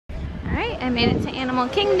I made it to Animal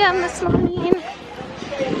Kingdom this morning.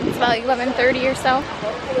 It's about 11:30 or so.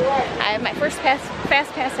 I have my first fast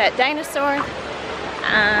pass at Dinosaur.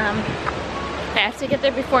 I have to get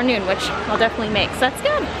there before noon, which I'll definitely make, so that's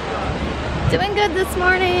good. Doing good this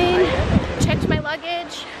morning. Checked my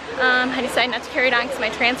luggage. I decided not to carry it on because my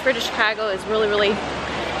transfer to Chicago is really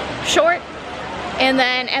short. And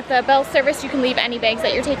then at the bell service, you can leave any bags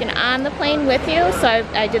that you're taking on the plane with you. So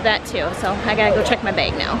I did that too. So I gotta go check my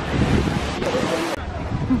bag now.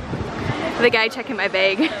 The guy checking my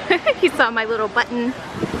bag, he saw my little button,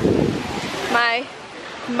 my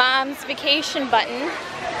mom's vacation button.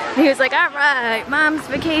 He was like, all right, mom's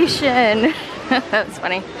vacation. That was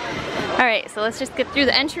funny. All right, so let's just get through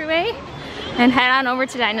the entryway and head on over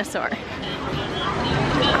to Dinosaur. Oh,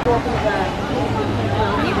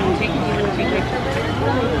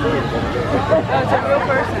 it's a real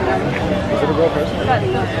person. Is it a real person?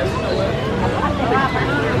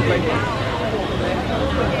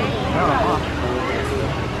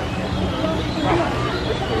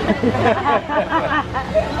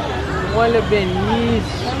 Huele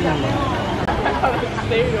bellísimo.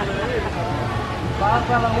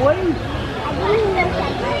 Pásala, güey.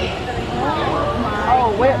 Oh,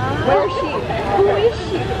 where is she? Who is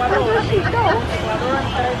she? Where does she go?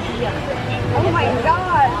 Oh my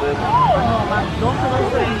God!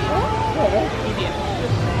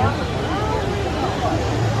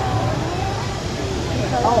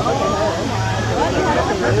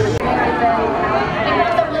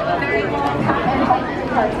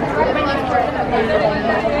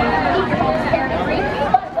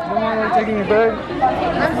 Taking your bag?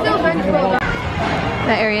 I'm still vengeful.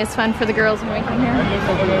 That area is fun for the girls when we come here.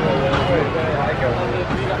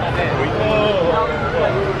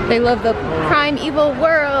 They love the primeval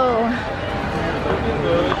whirl.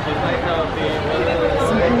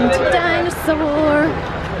 Something to Dinosaur.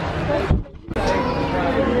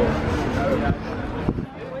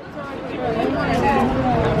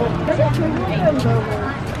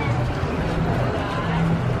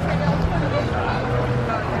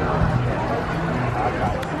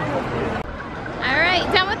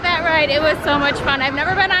 It was so much fun. I've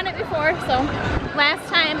never been on it before, so last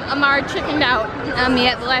time Amar chickened out on me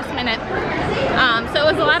at the last minute. So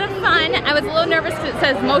it was a lot of fun. I was a little nervous because it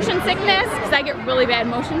says motion sickness, because I get really bad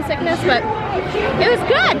motion sickness, but it was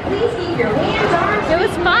good. It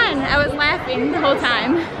was fun. I was laughing the whole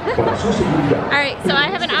time. Alright, so I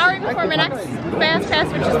have an hour before my next fast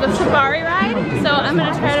pass, which is the safari ride, so I'm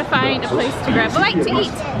going to try to find a place to grab a bite to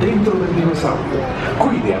eat.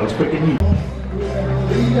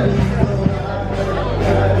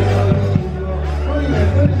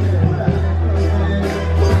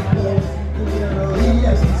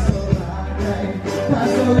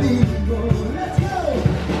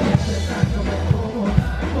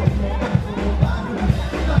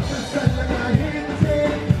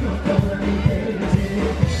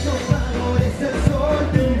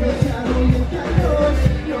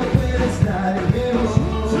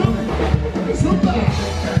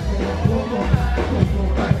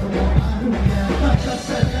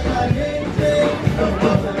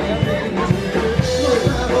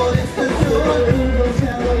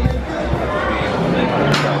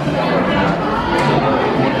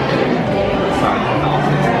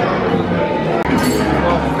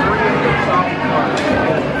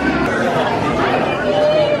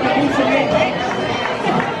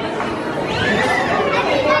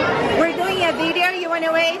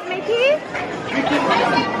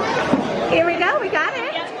 Here we go, we got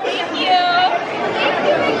it. Yes, thank you.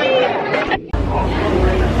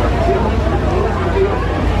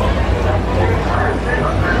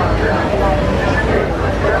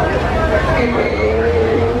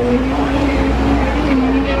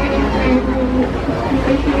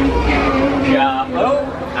 Jumbo.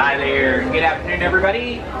 Hi there. Good afternoon,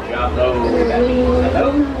 everybody. Jumbo. Hello.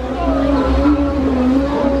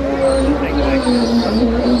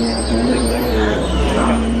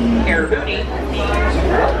 Air booty.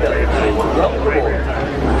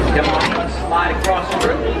 Come on, let's slide across the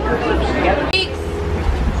room. Together.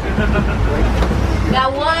 Got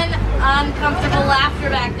one uncomfortable laughter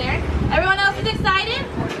back there. Everyone else is excited?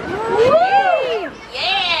 Woo!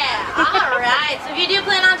 Yeah! Alright, so if you do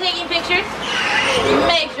plan on taking pictures,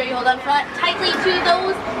 make sure you hold on front tightly to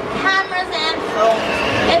those cameras and phones.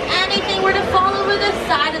 If anything were to fall over the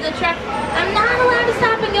side of the truck, I'm not allowed to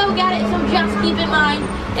stop and go get it, so just keep in mind,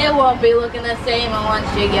 it won't be looking the same once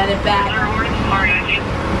you get it back.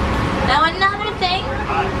 Now another thing,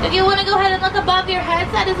 if you want to go ahead and look above your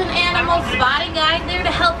heads, that is an animal spotting guide there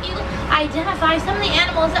to help you identify some of the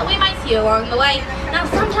animals that we might see along the way. Now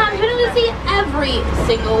sometimes we don't see every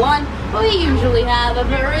single one, but we usually have a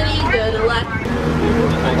pretty good election.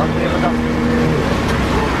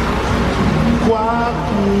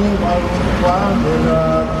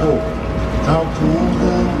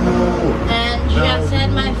 And just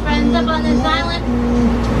had my friends up on this island.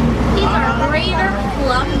 These are greater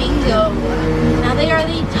flamingos. Now they are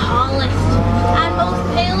the tallest and most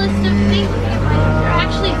palest of things. They're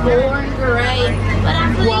actually born gray, but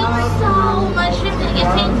after they eat so much shit that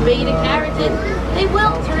contains beta carotene, they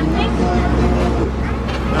will turn pink.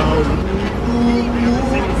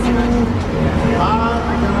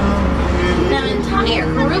 Now an entire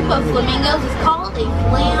group of flamingos is called a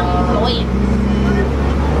flamboyant.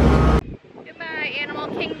 Goodbye, Animal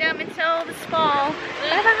Kingdom, until this fall.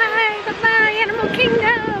 Bye-bye, bye-bye, Animal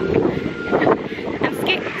Kingdom. I'm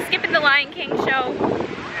skipping the Lion King show.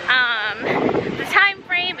 The time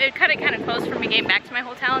frame, it cut it kind of close for me getting back to my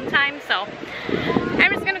hotel in time, so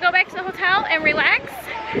I'm just gonna go back to the hotel and relax.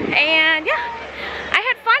 And yeah, I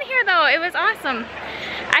had fun here though. It was awesome.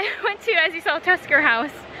 I went to, as you saw, Tusker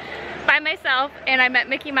house by myself, and I met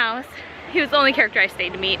Mickey Mouse. He was the only character I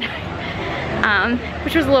stayed to meet,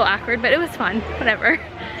 which was a little awkward, but it was fun. Whatever,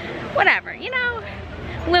 you know,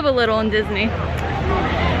 live a little in Disney.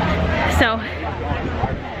 So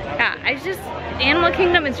yeah, Animal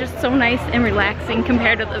Kingdom is just so nice and relaxing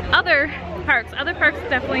compared to the other parks. Other parks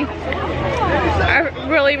definitely are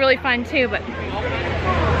really, really fun too, but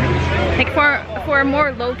like for a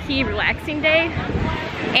more low-key, relaxing day,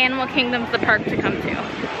 Animal Kingdom's the park to come to.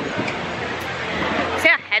 So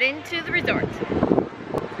yeah, head into the resort.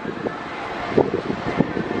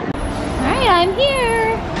 Alright, I'm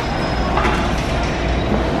here.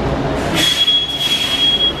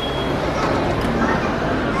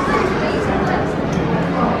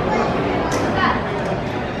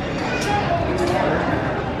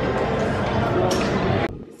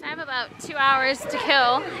 So I have about 2 hours to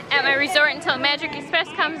kill at my resort until Magic Express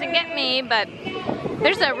comes and get me, but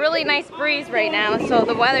there's a really nice breeze right now, so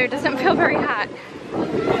the weather doesn't feel very hot,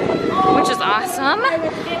 which is awesome.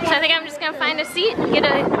 So I think I'm just gonna find a seat and get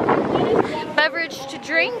a beverage to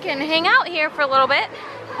drink and hang out here for a little bit.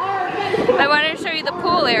 I wanted to show you the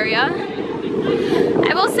pool area.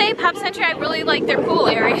 I will say, Pop Century, I really like their pool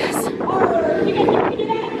areas. Alright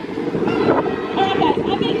guys,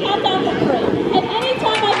 I'm gonna count down to 3. And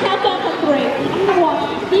anytime I count down to 3, I'm gonna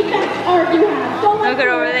watch defense or you have. Look at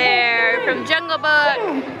over there from Jungle Book.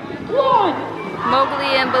 1.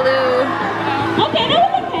 Mowgli and Baloo. Okay, that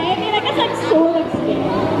was okay. I mean, I guess I'm sort of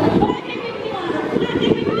scared. But I think we can do it. I think we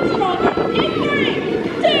can do it. In 3,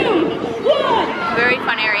 2, 1. Very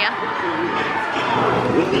fun area.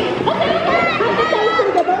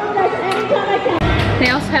 They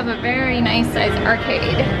also have a very nice size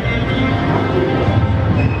arcade.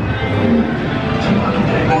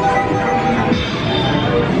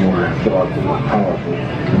 Your thoughts are powerful.